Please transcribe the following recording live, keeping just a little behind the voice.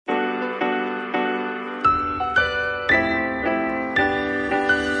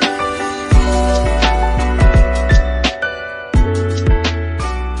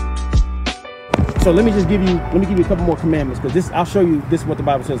So let me give you a couple more commandments, because I'll show you this is what the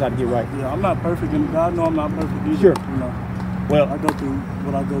Bible says how to get right. Yeah, I'm not perfect, and God knows I'm not perfect either. Sure. You know. Well, I go through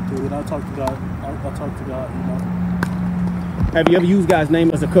what I go through, and I talk to God. I talk to God. You know. Have you ever used God's name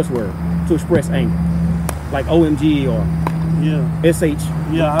as a cuss word to express anger, like OMG or SH?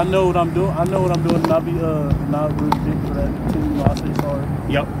 Yeah, I know what I'm doing. And I'll be not really big for that. Until, you know, I say sorry.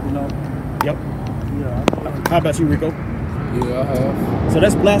 Yep. You know. Yep. Yeah. How about you, Rico? Yeah, I have. So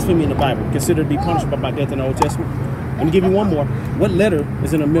that's blasphemy in the Bible, considered to be punishable by death in the Old Testament. Let me give you one more. What letter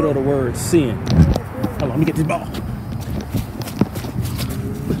is in the middle of the word sin? Hold on, let me get this ball.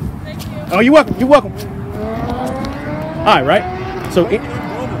 Thank you. Oh, you're welcome. You're welcome. All right, right? So, because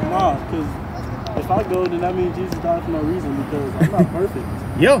if I go, then that means Jesus died for no reason, because I'm not perfect.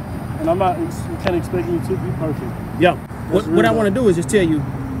 Yeah. And I'm not kind of expecting you to be perfect. Yeah. What I want to do is just tell you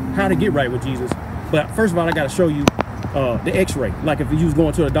how to get right with Jesus. But first of all, I got to show you the x-ray. Like if you was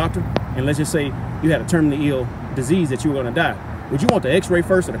going to a doctor, and let's just say you had a terminally ill disease that you were going to die. Would you want the x-ray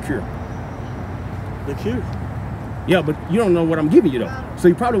first or the cure? The cure. Yeah, but you don't know what I'm giving you, though. So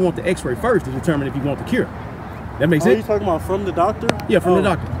you probably want the x-ray first to determine if you want the cure. That makes sense? Are you talking about from the doctor? Yeah, from the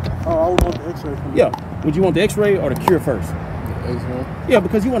doctor. Oh, I would want the x-ray from the doctor. Would you want the x-ray or the cure first? The x-ray. Yeah,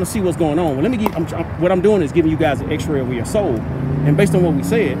 because you want to see what's going on. Well, let me give. What I'm doing is giving you guys an x-ray of your soul. And based on what we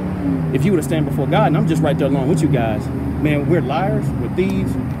said, if you were to stand before God, and I'm just right there along with you guys, man, we're liars, we're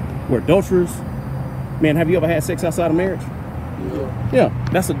thieves, we're adulterers. Man, have you ever had sex outside of marriage? Yeah,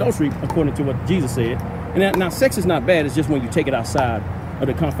 that's adultery according to what Jesus said. And now sex is not bad, it's just when you take it outside of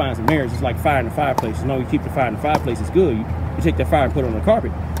the confines of marriage. It's like fire in the fireplace. As long as you keep the fire in the fireplace, it's good. You take that fire and put it on the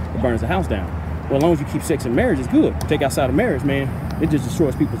carpet, it burns the house down. Well, as long as you keep sex in marriage, it's good. Take outside of marriage, man, it just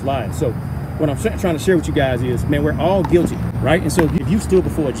destroys people's lives. So what I'm trying to share with you guys is, man, we're all guilty, right? And so if you stood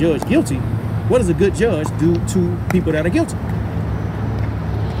before a judge guilty, what does a good judge do to people that are guilty?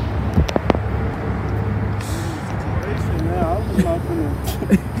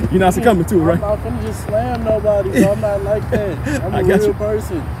 You're not succumbing to it, right? I'm not finna just slam nobody, bro. I'm not like that. I'm a real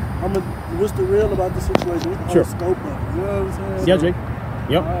person. What's the real about the situation? What's the scope of it? You know what I'm saying? Yeah, Jay.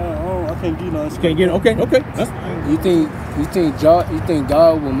 Yep. I can't get no. You can't get it. Okay. You think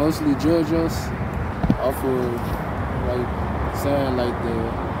God will mostly judge us off of like saying like the?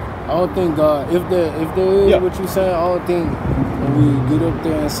 I don't think God. If there is what you saying, I don't think when we get up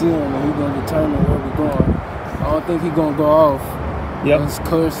there and see Him, and He's gonna determine where we're going. I don't think He's gonna go off. Us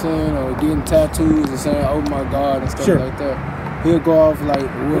cursing or getting tattoos and saying, "Oh my God" and stuff like that. He'll go off like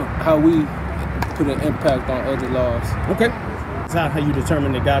how we put an impact on other laws. Okay. That's how you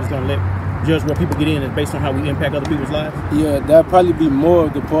determine that God is going to judge where people get in is based on how we impact other people's lives? Yeah, that'd probably be more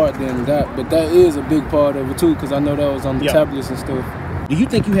of the part than that. But that is a big part of it too, because I know that was on the tablets and stuff. Do you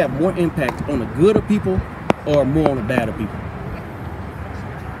think you have more impact on the good of people or more on the bad of people?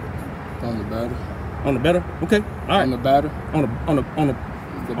 On the better. On the better? Okay. All right. On the better. On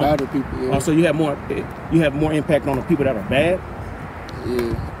the better people, yeah. Oh, so you have more impact on the people that are bad?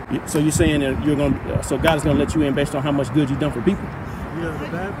 Yeah. So you're saying that so God is gonna let you in based on how much good you've done for people? Yeah, the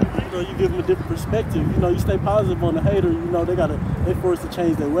bad people, you give them a different perspective. You stay positive on the hater. They forced to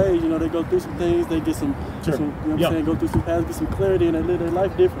change their ways. They go through some things. They get some, go through some paths, get some clarity, and they live their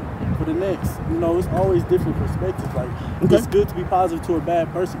life different for the next. It's always different perspectives. Like it's good to be positive to a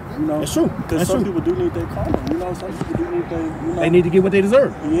bad person. That's true. Because some people do need their karma. Some people do need their. They need to get what they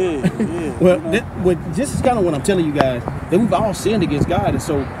deserve. Yeah. Well, this is kind of what I'm telling you guys, that we've all sinned against God, and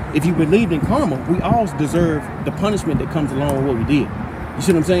so if you believed in karma, we all deserve the punishment that comes along with what we did. You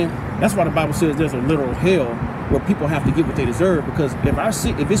see what I'm saying? That's why the Bible says there's a literal hell where people have to get what they deserve, because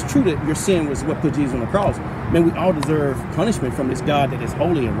if it's true that your sin was what put Jesus on the cross, man, we all deserve punishment from this God that is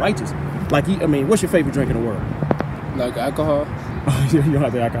holy and righteous. Like, what's your favorite drink in the world? Like alcohol? You don't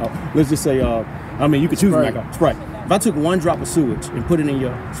have the alcohol. Let's just say, you could choose an alcohol. Sprite. If I took one drop of sewage and put it in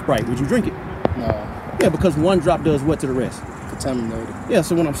your Sprite, would you drink it? No. Yeah, because one drop does what to the rest? Contaminated. Yeah,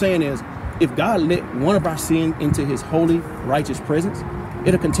 so what I'm saying is, if God let one of our sin into His holy, righteous presence,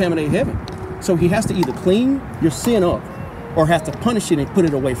 it'll contaminate heaven. So He has to either clean your sin up or has to punish it and put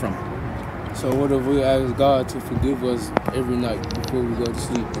it away from it. So what if we ask God to forgive us every night before we go to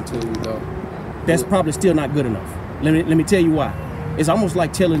sleep until we go? That's probably still not good enough. Let me tell you why. It's almost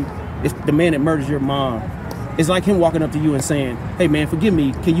like telling the man that murders your mom, it's like him walking up to you and saying, "Hey man, forgive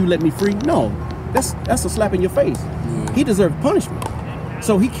me, can you let me free?" No, that's a slap in your face. Yeah. He deserves punishment.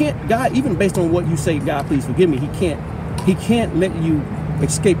 So He can't, God, even based on what you say, "God, please forgive me," He can't let you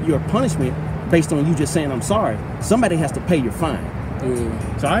escape your punishment based on you just saying, "I'm sorry." Somebody has to pay your fine.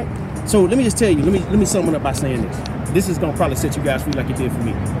 Yeah. So, all right? So let me just tell you, let me sum it up by saying this. This is gonna probably set you guys free like it did for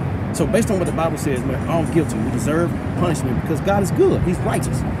me. So based on what the Bible says, we're all guilty. We deserve punishment because God is good. He's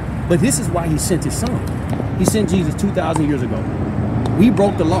righteous. But this is why he sent his son. He sent Jesus 2,000 years ago. We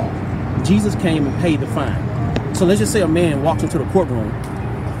broke the law. Jesus came and paid the fine. So let's just say a man walks into the courtroom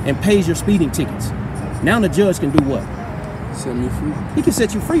and pays your speeding tickets. Now the judge can do what? Set me free. He can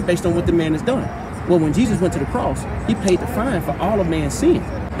set you free based on what the man has done. Well, when Jesus went to the cross, he paid the fine for all of man's sin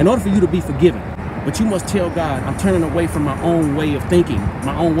in order for you to be forgiven. But you must tell God, I'm turning away from my own way of thinking,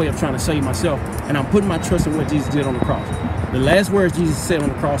 my own way of trying to save myself, and I'm putting my trust in what Jesus did on the cross. The last words Jesus said on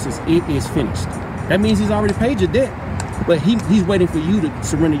the cross is, it is finished. That means he's already paid your debt, but he's waiting for you to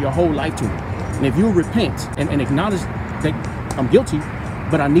surrender your whole life to him. And if you'll repent and acknowledge that I'm guilty,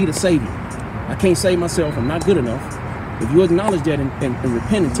 but I need a savior. I can't save myself, I'm not good enough. If you acknowledge that and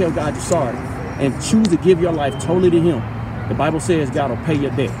repent and tell God you're sorry and choose to give your life totally to him, the Bible says God will pay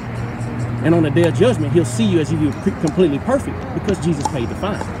your debt. And on the day of judgment, he'll see you as if you're completely perfect because Jesus paid the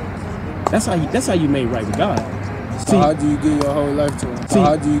fine. That's how you made right with God. So how do you give your whole life to him?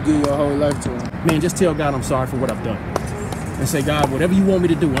 How do you give your whole life to him? Man, just tell God I'm sorry for what I've done. And say, God, whatever you want me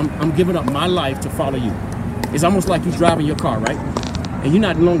to do, I'm giving up my life to follow you. It's almost like you're driving your car, right? And you're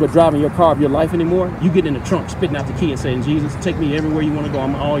not no longer driving your car of your life anymore. You get in the trunk, spitting out the key and saying, Jesus, take me everywhere you want to go.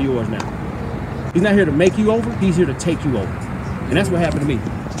 I'm all yours now. He's not here to make you over. He's here to take you over. And that's what happened to me.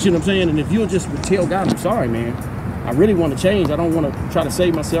 You know what I'm saying? And if you'll just tell God, I'm sorry, man. I really want to change. I don't want to try to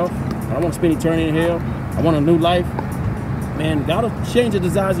save myself. I don't want to spend eternity in hell. I want a new life. Man, God will change the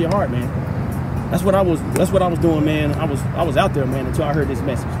desires of your heart, man. That's what I was doing, man. I was out there, man, until I heard this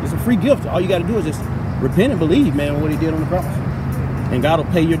message. It's a free gift. All you got to do is just repent and believe, man, what he did on the cross. And God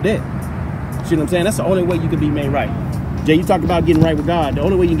will pay your debt. See what I'm saying? That's the only way you can be made right. Jay, you talked about getting right with God. The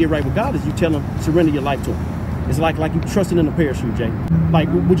only way you can get right with God is you tell him, surrender your life to him. It's like you trusting in a parachute, Jay. Like,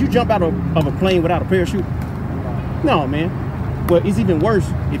 would you jump out of a plane without a parachute? No, man. But it's even worse.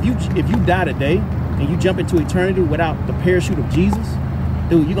 If you die today and you jump into eternity without the parachute of Jesus,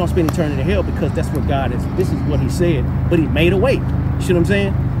 dude, you're going to spend eternity in hell because that's what God is. This is what he said. But he made a way. You see what I'm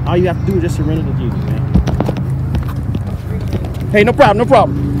saying? All you have to do is just surrender to Jesus, man. Hey, no problem, no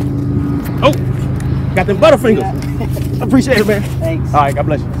problem. Oh, got them butterfingers. I appreciate it, man. Thanks. All right, God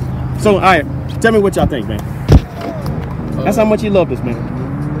bless you. So, all right, tell me what y'all think, man. That's how much you love this, man.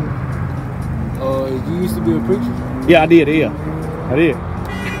 You used to be a preacher? Yeah, I did, yeah. I did.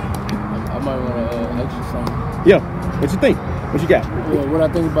 I might want to ask you something. Yeah, what you think? What you got? Yeah, what I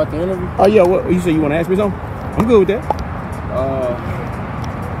think about the interview? Oh, yeah, what, you said you want to ask me something? I'm good with that.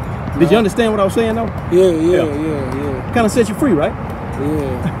 Did you understand what I was saying, though? Yeah. Kind of set you free, right?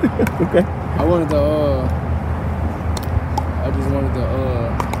 Yeah. Okay. I just wanted to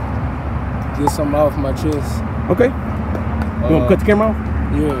get something off my chest. Okay. You want to cut the camera off?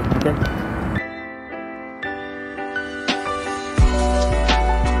 Yeah. Okay.